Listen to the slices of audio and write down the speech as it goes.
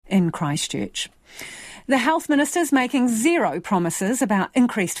in Christchurch. The Health Minister's making zero promises about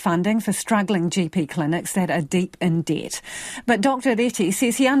increased funding for struggling GP clinics that are deep in debt. But Dr Reti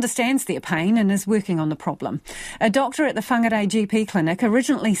says he understands their pain and is working on the problem. A doctor at the Whangārei GP clinic,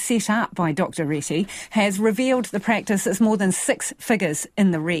 originally set up by Dr Reti, has revealed the practice is more than 6 figures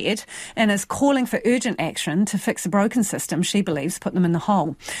in the red and is calling for urgent action to fix a broken system she believes put them in the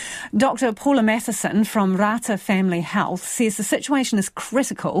hole. Dr Paula Matheson from Rata Family Health says the situation is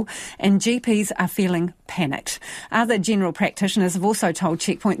critical and GPs are feeling panicked. Other general practitioners have also told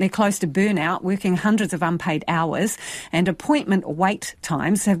Checkpoint they're close to burnout, working hundreds of unpaid hours, and appointment wait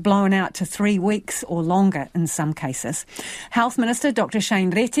times have blown out to 3 weeks or longer in some cases. Health Minister Dr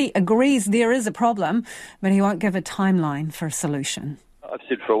Shane Reti agrees there is a problem, but he won't give a timeline for a solution. I've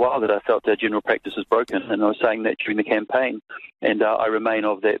said for a while that I felt general practice is broken, and I was saying that during the campaign, and I remain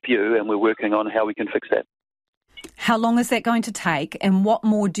of that view, and we're working on how we can fix that. How long is that going to take, and what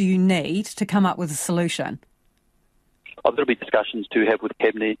more do you need to come up with a solution? There'll be discussions to have with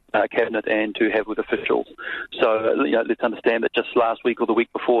cabinet and to have with officials. So let's understand that just last week or the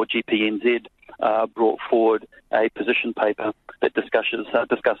week before, GPNZ brought forward a position paper that discusses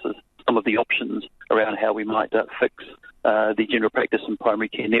some of the options around how we might fix the general practice and primary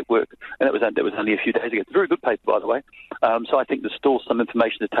care network. And that was only a few days ago. It's a very good paper, by the way. So I think there's still some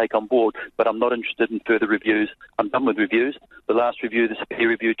information to take on board, but I'm not interested in further reviews. I'm done with reviews. The last review, the peer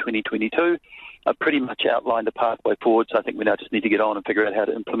review 2022, pretty much outlined a pathway forward, so I think we now just need to get on and figure out how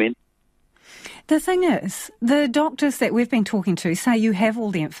to implement. The thing is, the doctors that we've been talking to say you have all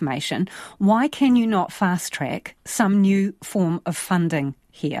the information. Why can you not fast-track some new form of funding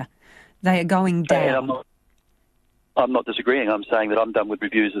here? They are going down. I'm not disagreeing. I'm saying that I'm done with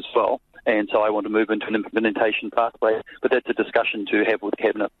reviews as well, and so I want to move into an implementation pathway, but that's a discussion to have with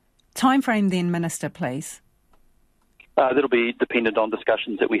Cabinet. Time frame then, Minister, please. That'll be dependent on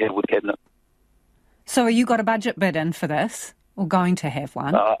discussions that we have with Cabinet. So have you got a budget bid in for this, or going to have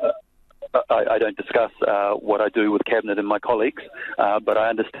one? I don't discuss what I do with Cabinet and my colleagues, but I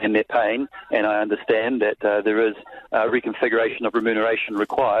understand their pain, and I understand that there is a reconfiguration of remuneration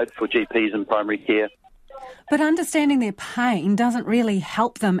required for GPs in primary care. But understanding their pain doesn't really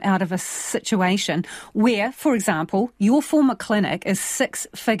help them out of a situation where, for example, your former clinic is 6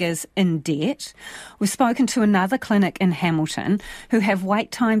 figures in debt. We've spoken to another clinic in Hamilton who have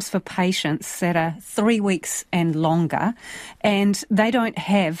wait times for patients that are 3 weeks and longer, and they don't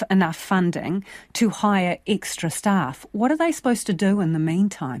have enough funding to hire extra staff. What are they supposed to do in the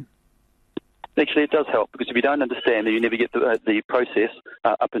meantime? Actually, it does help, because if you don't understand that you never get the process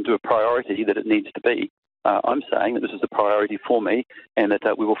up into a priority that it needs to be, I'm saying that this is a priority for me, and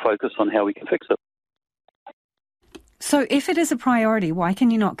that we will focus on how we can fix it. So if it is a priority, why can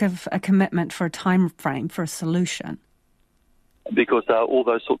you not give a commitment for a time frame for a solution? Because all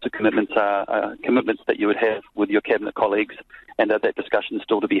those sorts of commitments are commitments that you would have with your Cabinet colleagues, and that discussion is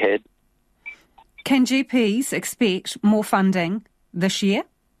still to be had. Can GPs expect more funding this year?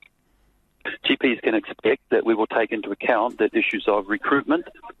 GPs can expect that we will take into account that issues of recruitment,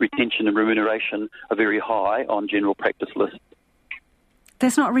 retention and remuneration are very high on general practice lists.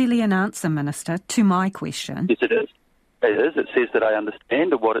 That's not really an answer, Minister, to my question. Yes, it is. It is. It says that I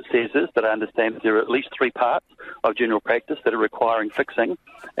understand, and what it says is that I understand that there are at least 3 parts of general practice that are requiring fixing,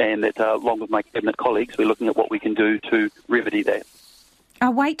 and that along with my Cabinet colleagues, we're looking at what we can do to remedy that.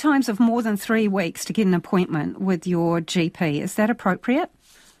 Are wait times of more than 3 weeks to get an appointment with your GP, is that appropriate?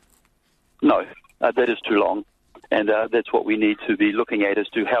 No, that is too long, and that's what we need to be looking at as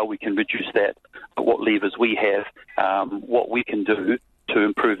to how we can reduce that, what levers we have, what we can do to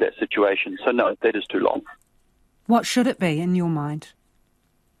improve that situation. So no, that is too long. What should it be in your mind?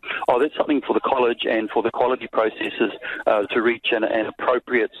 That's something for the college and for the quality processes to reach an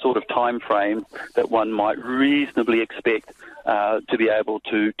appropriate sort of time frame that one might reasonably expect to be able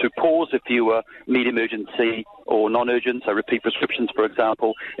to pause if you meet emergency or non-urgent, so repeat prescriptions, for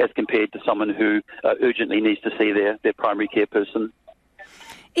example, as compared to someone who urgently needs to see their primary care person.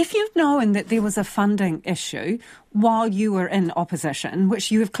 If you've known that there was a funding issue while you were in opposition,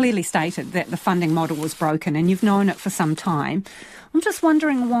 which you have clearly stated that the funding model was broken and you've known it for some time, I'm just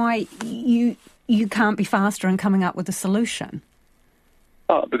wondering why you can't be faster in coming up with a solution.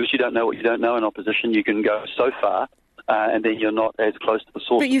 Because you don't know what you don't know in opposition. You can go so far and then you're not as close to the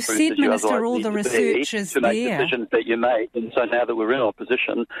source. But you said, Minister, all the research is there. To make decisions that you made. And so now that we're in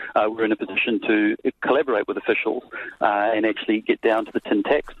opposition, we're in a position to collaborate with officials and actually get down to the tin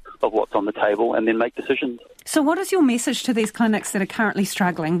tacks of what's on the table and then make decisions. So what is your message to these clinics that are currently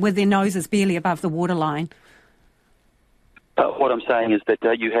struggling with their noses barely above the waterline? What I'm saying is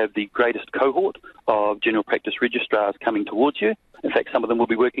that you have the greatest cohort of general practice registrars coming towards you, In fact, some of them will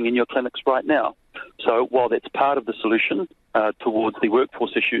be working in your clinics right now. So while that's part of the solution towards the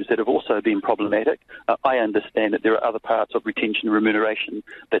workforce issues that have also been problematic, I understand that there are other parts of retention and remuneration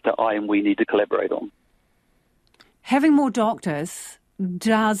that I and we need to collaborate on. Having more doctors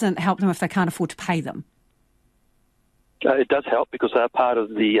doesn't help them if they can't afford to pay them. It does help because part of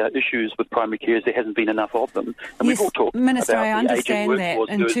the issues with primary care is there hasn't been enough of them. And yes, we've all talked Minister, about I understand that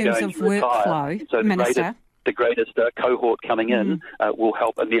in terms of workflow, so Minister. The greatest cohort coming in will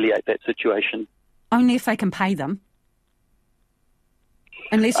help ameliorate that situation. Only if they can pay them.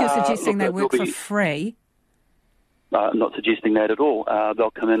 Unless you're suggesting they work for free. I'm not suggesting that at all. They'll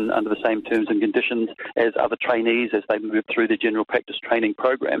come in under the same terms and conditions as other trainees as they move through the general practice training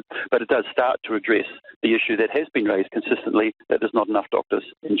program. But it does start to address the issue that has been raised consistently, that there's not enough doctors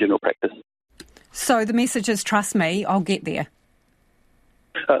in general practice. So the message is, trust me, I'll get there.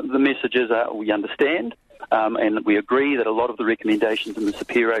 The message is we understand and we agree that a lot of the recommendations in the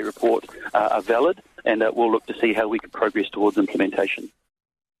Superior report are valid, and we'll look to see how we can progress towards implementation.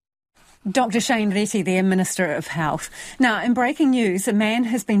 Dr Shane Reti there, Minister of Health. Now, in breaking news, a man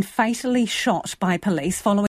has been fatally shot by police following